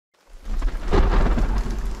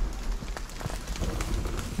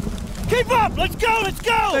Keep up! Let's go! Let's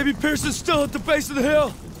go! Maybe Pearson's still at the base of the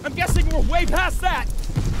hill. I'm guessing we're way past that.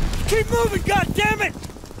 Keep moving, goddammit!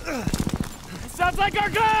 Sounds like our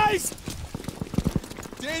guys!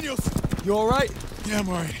 Daniels! You all right? Yeah, I'm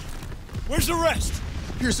all right. Where's the rest?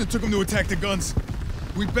 Pearson took him to attack the guns.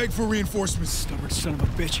 We begged for reinforcements. Stubborn son of a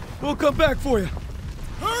bitch. We'll come back for you.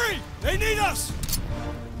 Hurry! They need us!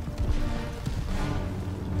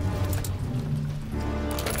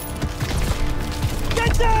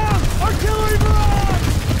 Get down! Artillery barrage!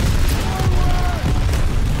 Forward!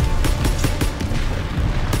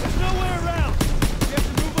 There's no way around. We have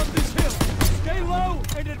to move up this hill. Stay low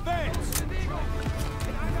and advance.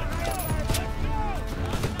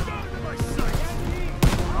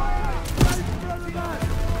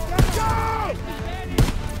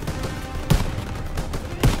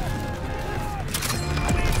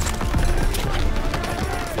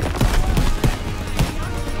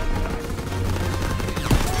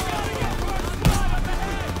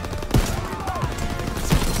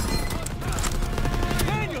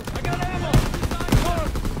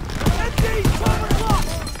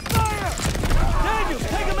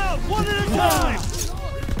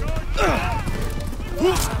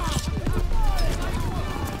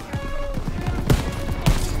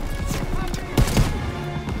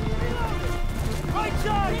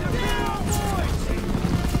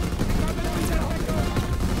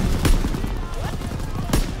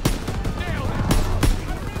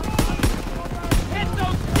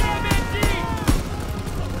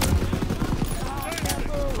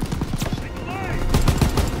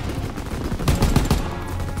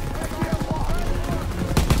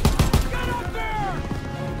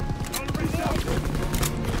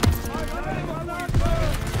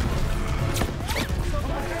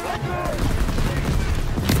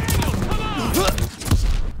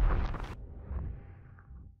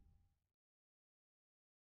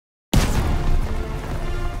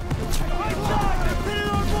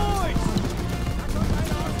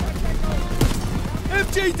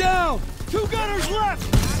 MG down! 2 gunners left!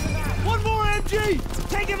 One more MG!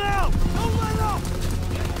 Take him out! Don't let up!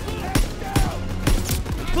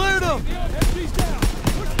 Cleared him! MG's down!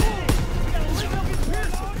 Push forward! We gotta link up with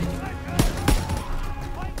Pearson!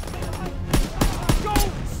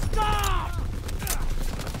 Don't stop!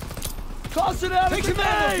 Toss it out Take of the some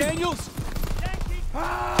ammo, main! Daniels!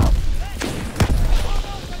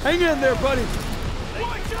 Hang in there, buddy!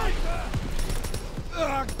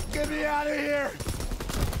 Get me out of here!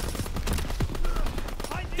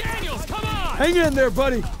 Daniels, come on! Hang in there,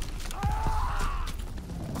 buddy!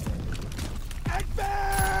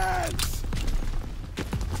 Advance!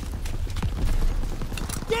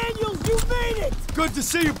 Daniels, you made it! Good to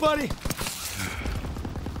see you, buddy!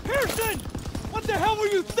 Pearson! What the hell were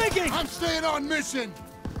you thinking? I'm staying on mission!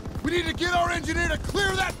 We need to get our engineer to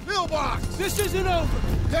clear that pillbox! This isn't over!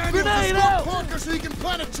 Daniels, Grenade escort out! Parker so he can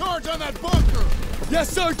plant a charge on that bunker! Yes,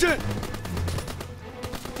 Sergeant!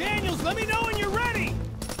 Daniels, let me know when you're ready!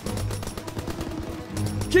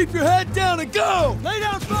 Keep your head down and go! Lay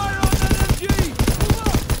down fire on that MG! Move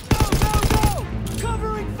up! Go, go, go!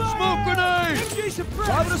 Covering fire! Smoke grenade! MG suppressed!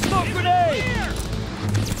 Driving a smoke grenade! Here!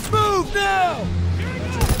 Move now! Here we go!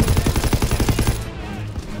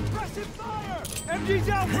 Suppressive fire! MG's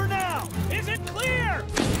out for now! Is it clear?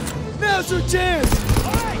 Now's your chance!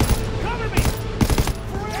 All right! Cover me!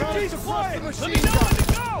 MG's flying! Let me know when to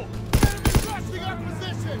go! Enemy rushing our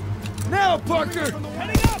position! Now, Parker!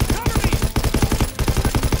 Heading up! Cover me!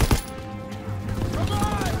 Come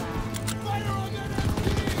on! Fire on that MG!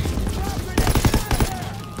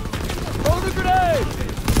 Throw the grenade!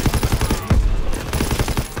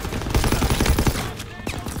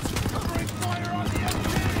 Covering fire on the MG!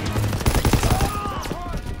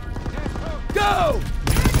 Go!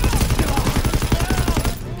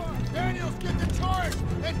 Daniels, get the charge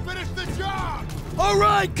and finish the job! All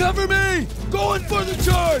right, cover me! Going for the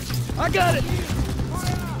charge! I got it!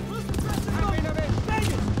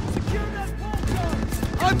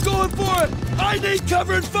 I'm going for it! I need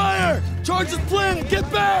cover and fire! Charge is planted! Get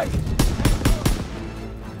back!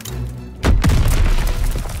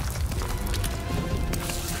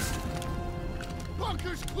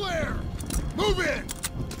 Bunker's clear! Move in!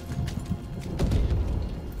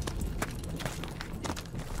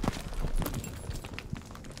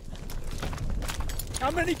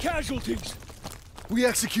 How many casualties? We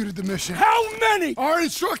executed the mission. How many? Our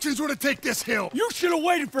instructions were to take this hill. You should have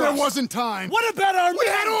waited for There us. wasn't time. What about our We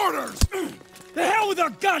men? had orders! The hell with our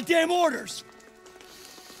goddamn orders!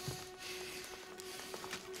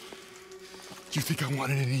 Do you think I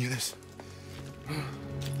wanted any of this?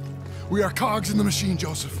 We are cogs in the machine,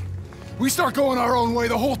 Joseph. We start going our own way,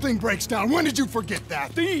 the whole thing breaks down. When did you forget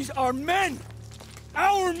that? These are men!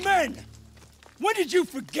 Our men! When did you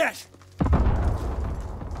forget?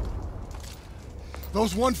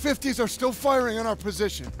 Those 150s are still firing on our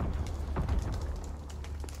position.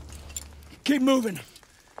 Keep moving.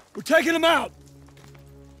 We're taking them out!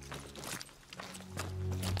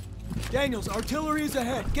 Daniels, artillery is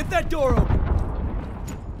ahead. Get that door open.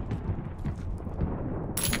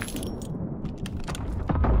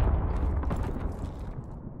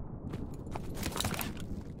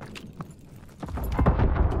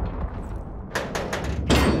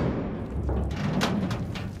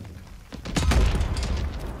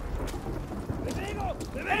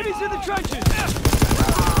 Enemies in the trenches!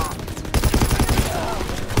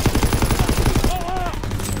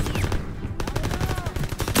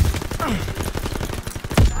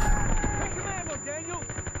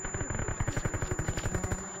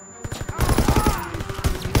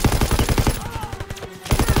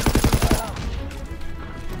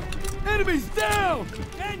 Enemies down!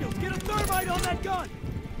 Daniels, get a thermite on that gun!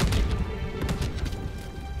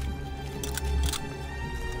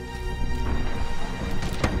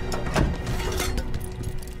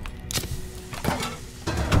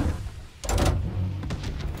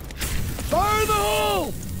 Fire the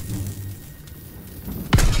hole!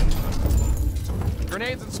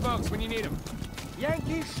 Grenades and smokes when you need them.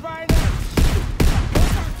 Yankee Schweine!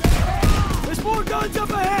 There's more guns up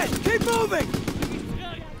ahead! Keep moving!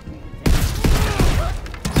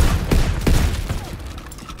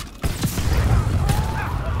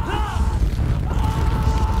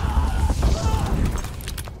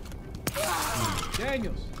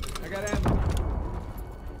 Daniels, I got ammo.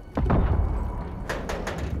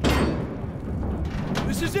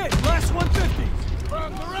 This is it! Last 150s!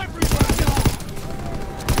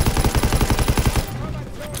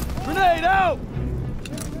 Grenade out!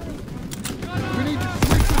 We need to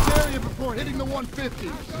sweep this area before hitting the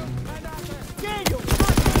 150s. Daniels,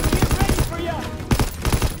 get ready for ya!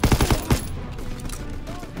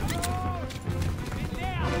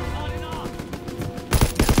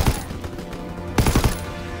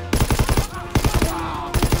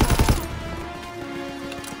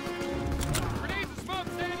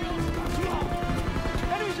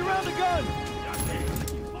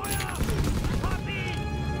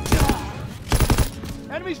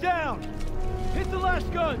 Enemies down! Hit the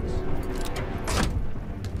last guns!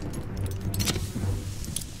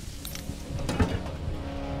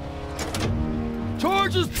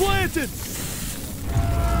 Charges planted!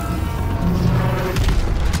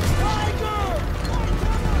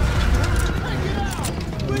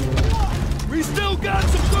 We still got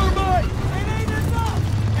some thermite! It ain't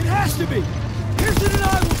enough! It has to be! Pearson and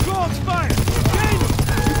I will draw its fire! Daniel,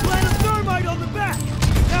 you plant a thermite on the back!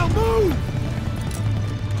 Now move!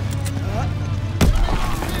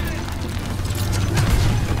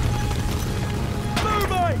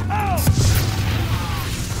 Thermite out!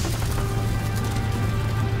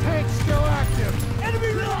 Tank's still active.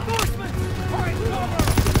 Enemy reinforcements! Point cover!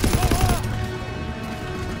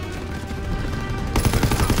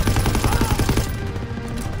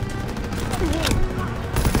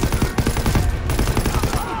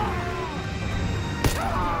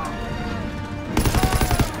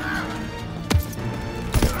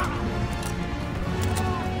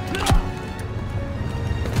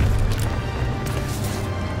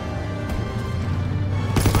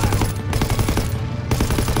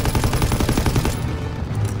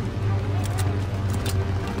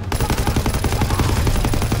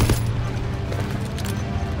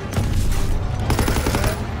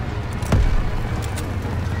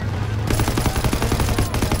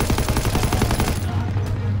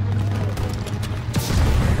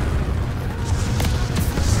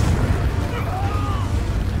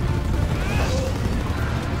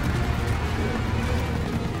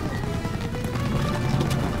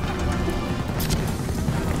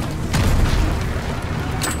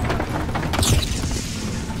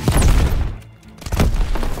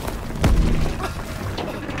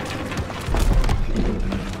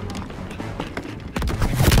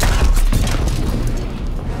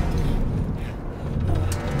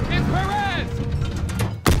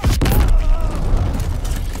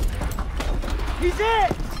 He's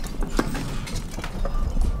it!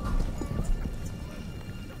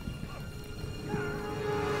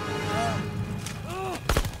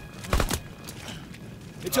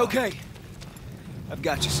 It's okay. I've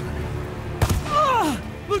got you, son.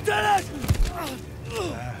 Lieutenant!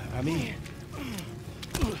 Ami.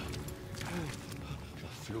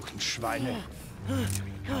 Verfluchten Schweine.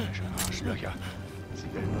 Amerikanische Arschlöcher.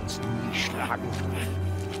 Sie werden uns nie schlagen.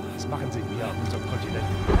 Was machen sie hier auf unserem Kontinent?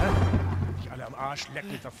 Hä?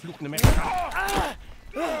 Arschlecken, verfluchten Amerikaner.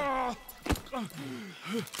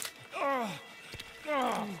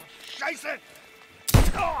 Scheiße!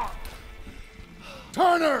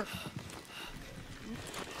 Turner!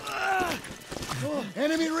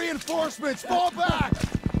 Enemy reinforcements! Fall back!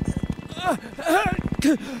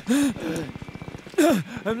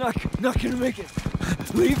 I'm not gonna make it.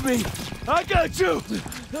 Leave me. I got you.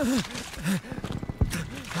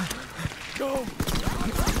 Go.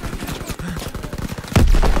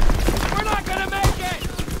 We're not gonna make it!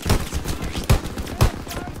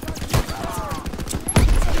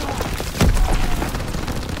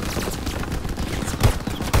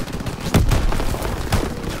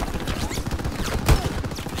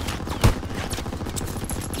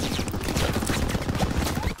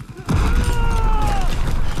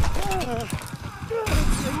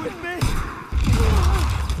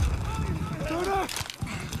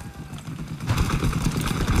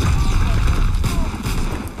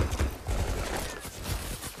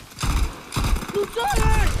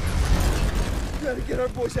 Gotta get our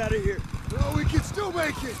boys out of here. No, we can still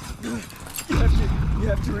make it! You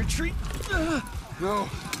have to retreat. No,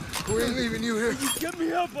 we ain't leaving you here. Get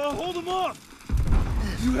me up, I'll hold them off.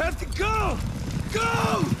 You have to go!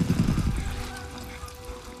 Go!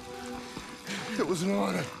 It was an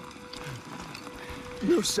honor.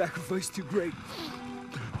 No sacrifice too great.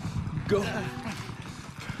 Go.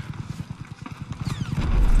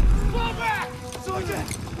 Fall back!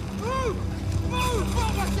 Sergeant! Move! Move!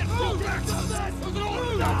 Fall back! Move! Back! There's an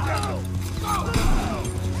order down there! Go!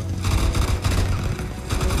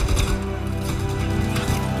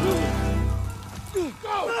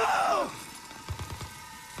 Go!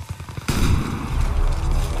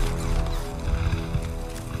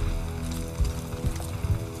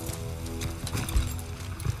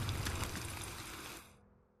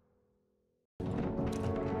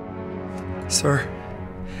 Sir,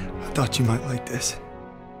 I thought you might like this.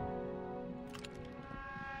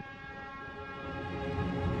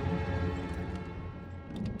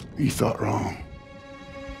 You thought wrong.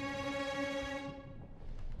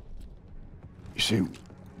 You see,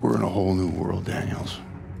 we're in a whole new world, Daniels.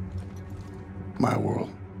 My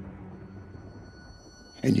world.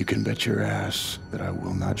 And you can bet your ass that I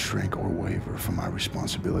will not shrink or waver from my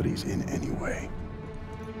responsibilities in any way.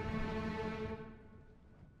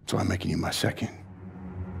 So I'm making you my second.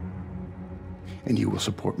 And you will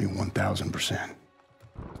support me 1,000%.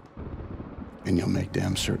 And you'll make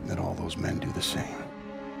damn certain that all those men do the same.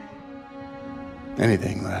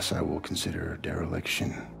 Anything less I will consider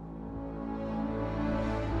dereliction.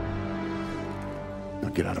 Now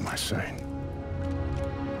get out of my sight.